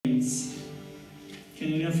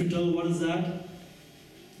Can any of you tell what is that?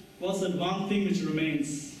 What's that one thing which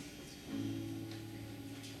remains?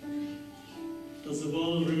 Does the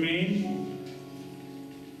world remain?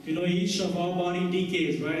 You know, each of our body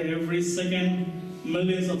decays, right? Every second,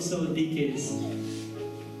 millions of cells decays.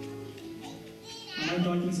 Am I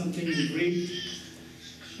talking something in Greek?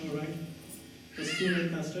 All right. That's true,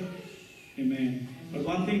 right, Pastor? Amen. But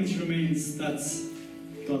one thing which remains, that's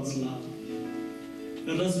God's love.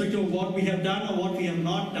 Irrespective of what we have done or what we have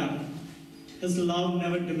not done, His love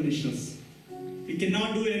never diminishes. We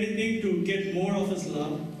cannot do anything to get more of His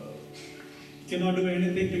love. We cannot do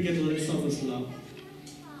anything to get less of His love.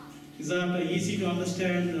 Is that easy to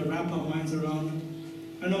understand, wrap our minds around?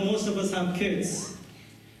 I know most of us have kids.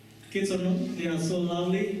 Kids they are so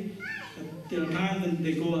lovely, but there are times when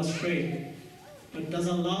they go astray. But does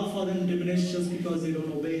our love for them diminish just because they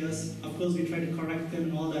don't obey us? Of course, we try to correct them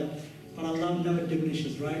and all that, but our love never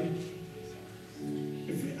diminishes, right?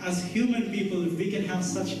 As human people, if we can have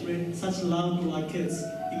such love to our kids,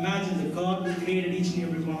 imagine the God who created each and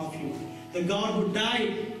every one of you, the God who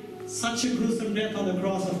died such a gruesome death on the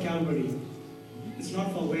cross of Calvary. It's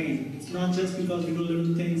not for vain. It's not just because we do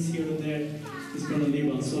little things here and there. He's going to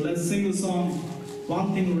leave us. So let's sing the song,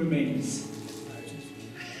 One Thing Remains.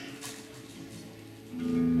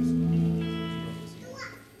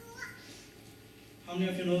 How many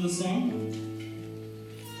of you know the song?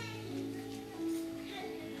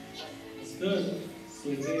 That's good. So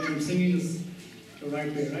I'm singing this the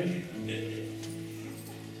right way, right?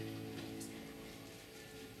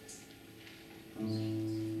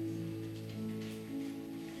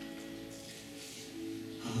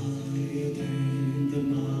 Higher than the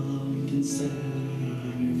mountainside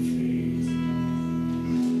I face,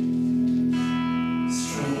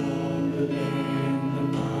 stronger than the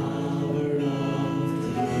power of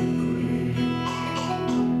the grave,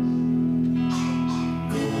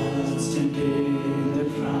 constant in the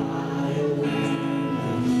trial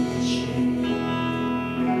and the shame.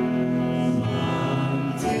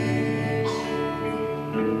 One thing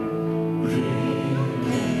remains.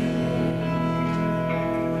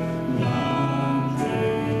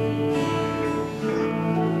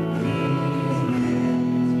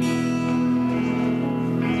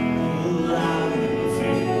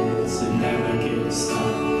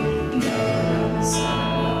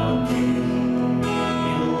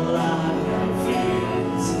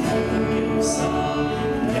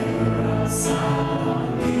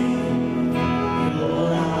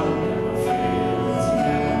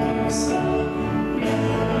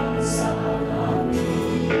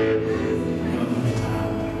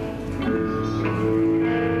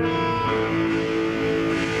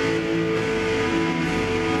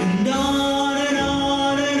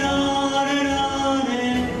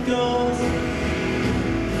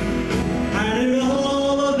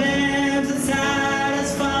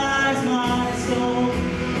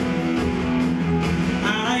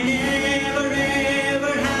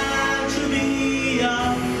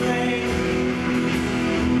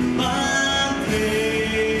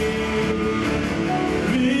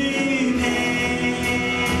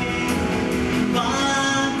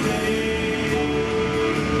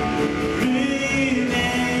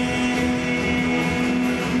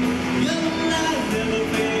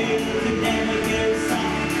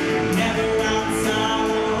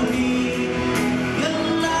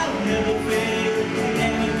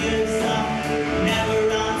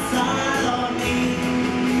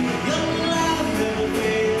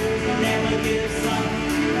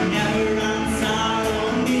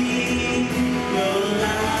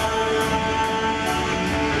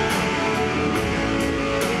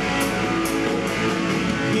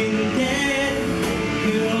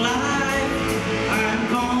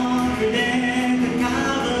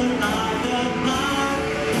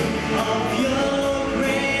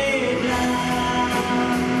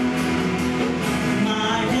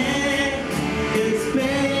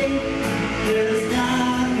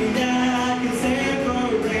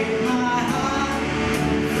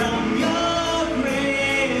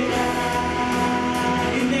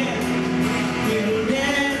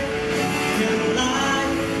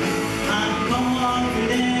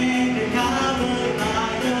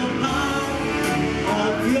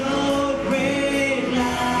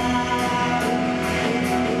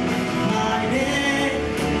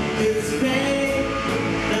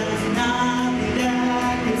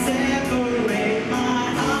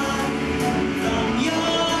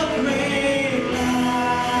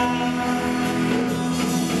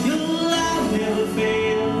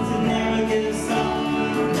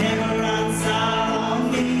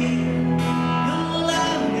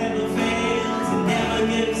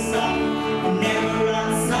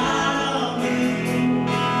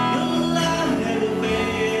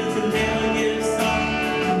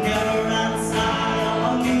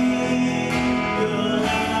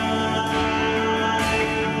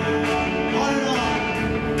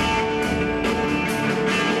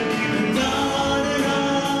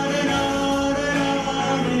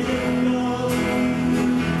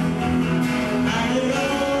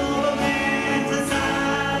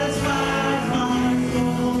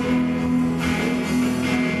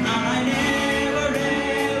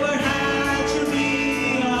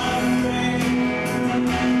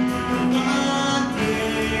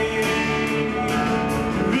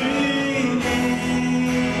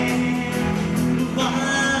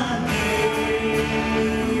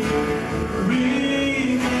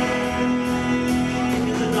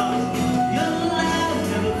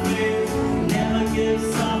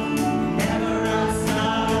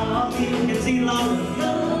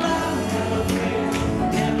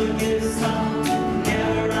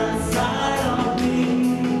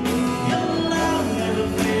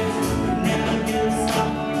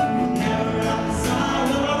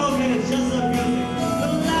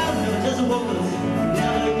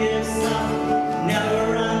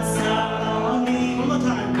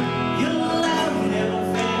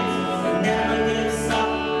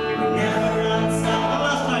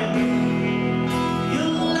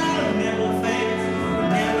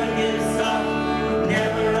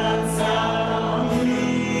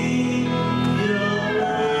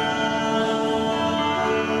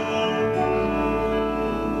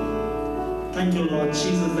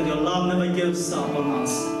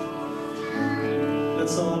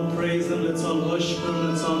 Let's all praise Him. Let's all worship Him.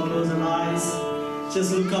 Let's all close our eyes.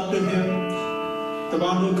 Just look up to Him. The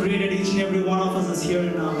one who created each and every one of us is here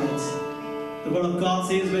in our midst. The Word of God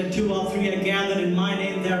says, where 2 or 3 are gathered in my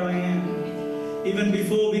name, there I am. Even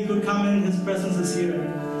before we could come in, His presence is here.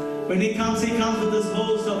 When He comes with this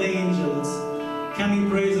host of angels. Can we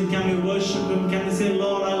praise Him? Can we worship Him? Can we say,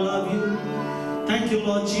 Lord, I love you. Thank you,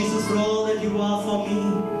 Lord Jesus, for all that you are for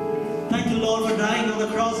me. Thank you, Lord, for dying on the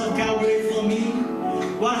cross of Calvary for me.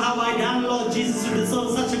 What have I done, Lord Jesus, to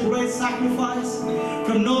deserve such a great sacrifice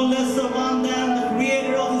from no less the one than the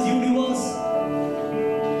Creator of this universe?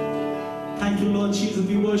 Thank you, Lord Jesus.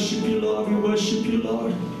 We worship you, Lord. We worship you,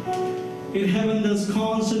 Lord. In heaven there's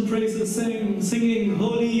constant praises singing,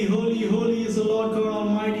 holy, holy, holy is the Lord God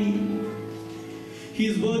Almighty. He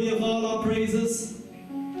is worthy of all our praises.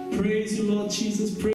 Praise you, Lord Jesus. Praise